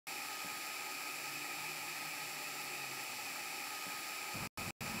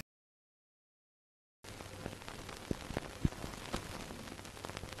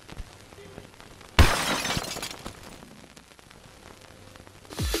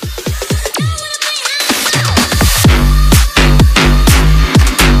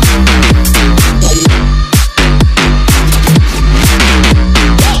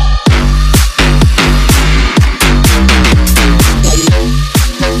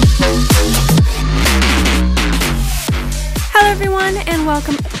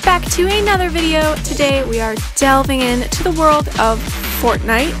welcome back to another video. Today we are delving into the world of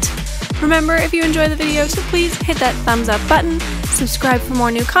Fortnite. Remember, if you enjoy the video, to please hit that thumbs up button, subscribe for more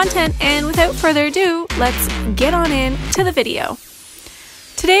new content, and without further ado, let's get on into the video.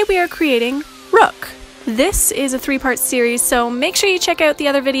 Today we are creating ROOK. This is a 3-part series, so make sure you check out the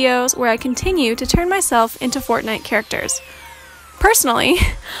other videos where I continue to turn myself into Fortnite characters. Personally,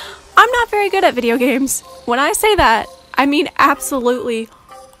 I'm not very good at video games. When I say that, I mean absolutely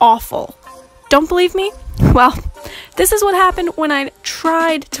awful. Don't believe me? Well, this is what happened when I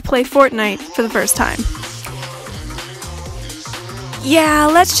tried to play Fortnite for the first time. Yeah,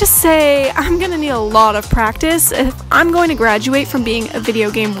 let's just say I'm gonna need a lot of practice if I'm going to graduate from being a video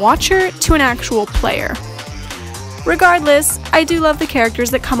game watcher to an actual player. Regardless, I do love the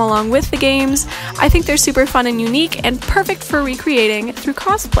characters that come along with the games. I think they're super fun and unique and perfect for recreating through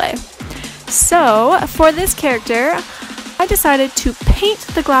cosplay. So, for this character, I decided to paint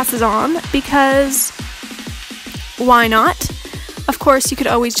the glasses on because why not? Of course, you could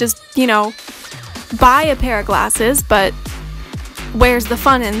always just, buy a pair of glasses, but where's the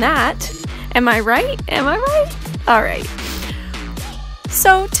fun in that? Am I right? Am I right? Alright.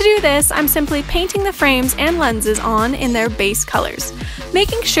 So to do this, I'm simply painting the frames and lenses on in their base colors,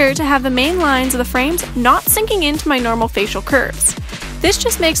 making sure to have the main lines of the frames not sinking into my normal facial curves. This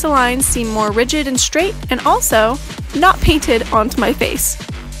just makes the lines seem more rigid and straight, and also not painted onto my face.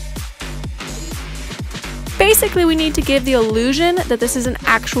 Basically, we need to give the illusion that this is an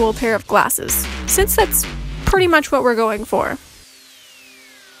actual pair of glasses, since that's pretty much what we're going for.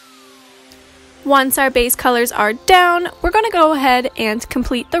 Once our base colors are down, we're going to go ahead and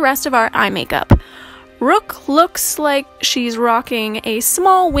complete the rest of our eye makeup. ROOK looks like she's rocking a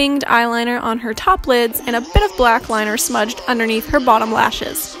small winged eyeliner on her top lids and a bit of black liner smudged underneath her bottom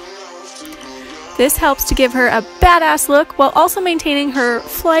lashes. This helps to give her a badass look while also maintaining her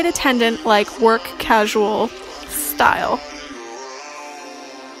flight attendant-like work casual style.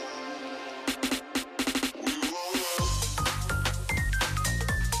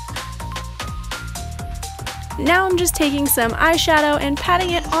 Now I'm just taking some eyeshadow and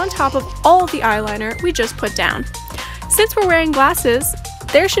patting it on top of all of the eyeliner we just put down. Since we're wearing glasses,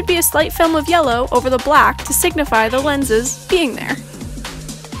 there should be a slight film of yellow over the black to signify the lenses being there.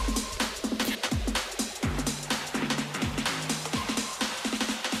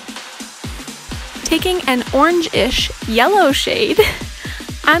 Taking an orange-ish yellow shade,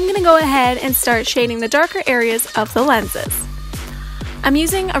 I'm going to go ahead and start shading the darker areas of the lenses. I'm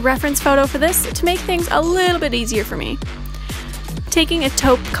using a reference photo for this to make things a little bit easier for me. Taking a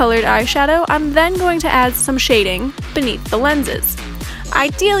taupe colored eyeshadow, I'm then going to add some shading beneath the lenses.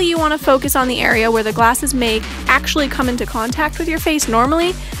 Ideally, you want to focus on the area where the glasses may actually come into contact with your face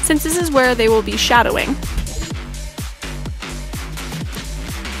normally, since this is where they will be shadowing.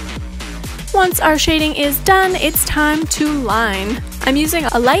 Once our shading is done, it's time to line. I'm using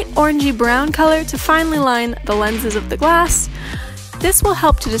a light orangey brown color to finely line the lenses of the glass. This will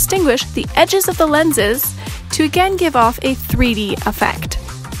help to distinguish the edges of the lenses to again give off a 3D effect.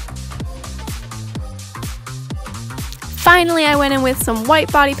 Finally, I went in with some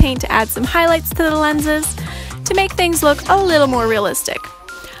white body paint to add some highlights to the lenses to make things look a little more realistic.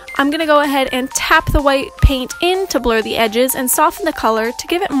 I'm going to go ahead and tap the white paint in to blur the edges and soften the color to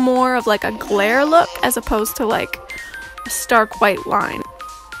give it more of like a glare look as opposed to like a stark white line.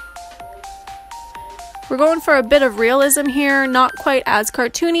 We're going for a bit of realism here, not quite as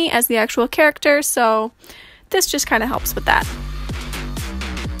cartoony as the actual character, so this just kind of helps with that.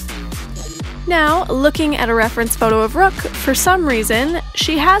 Now, looking at a reference photo of ROOK, for some reason,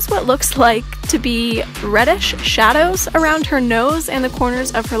 she has what looks like to be reddish shadows around her nose and the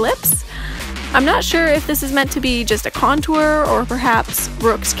corners of her lips. I'm not sure if this is meant to be just a contour, or perhaps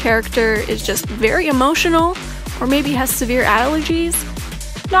ROOK's character is just very emotional, or maybe has severe allergies.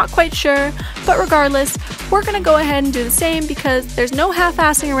 Not quite sure, but regardless, we're gonna go ahead and do the same because there's no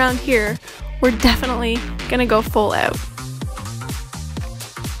half-assing around here. We're definitely gonna go full out.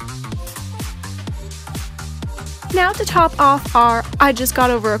 Now to top off our I just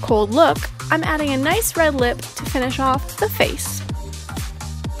got over a cold look, I'm adding a nice red lip to finish off the face.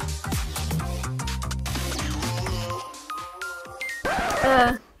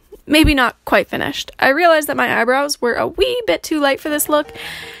 Maybe not quite finished. I realized that my eyebrows were a wee bit too light for this look,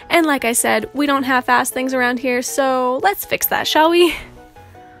 and like I said, we don't half-ass things around here, so let's fix that, shall we?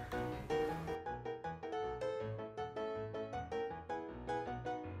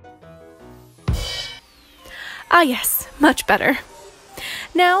 Ah yes, much better.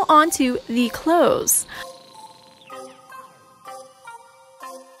 Now on to the clothes.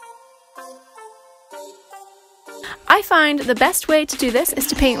 I find the best way to do this is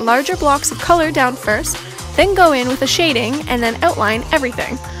to paint larger blocks of color down first, then go in with a shading and then outline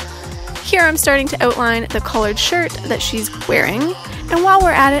everything. Here I'm starting to outline the colored shirt that she's wearing, and while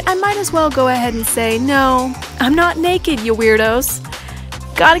we're at it, I might as well go ahead and say, no, I'm not naked, you weirdos.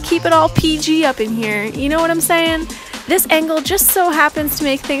 Gotta keep it all PG up in here, you know what I'm saying? This angle just so happens to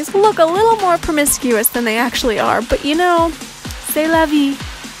make things look a little more promiscuous than they actually are, but you know, c'est la vie.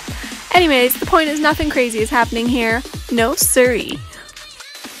 Anyways, the point is nothing crazy is happening here. No siree.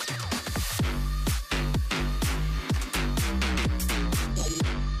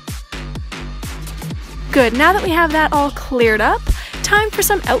 Good, now that we have that all cleared up, time for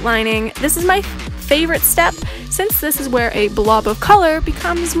some outlining. This is my favorite step, since this is where a blob of color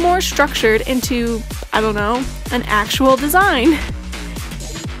becomes more structured into, I don't know, an actual design.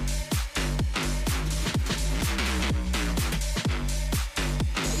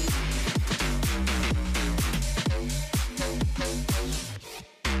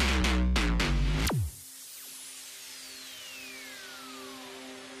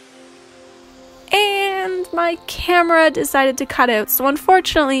 My camera decided to cut out, so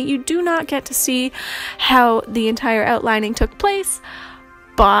unfortunately you do not get to see how the entire outlining took place,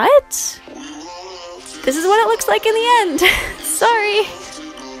 but this is what it looks like in the end. Sorry.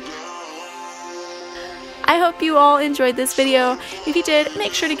 I hope you all enjoyed this video. If you did,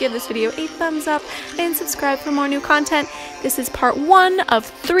 make sure to give this video a thumbs up and subscribe for more new content. This is part 1 of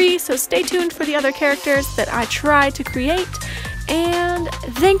 3, so stay tuned for the other characters that I try to create. And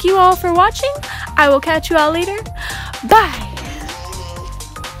thank you all for watching. I will catch you all later. Bye!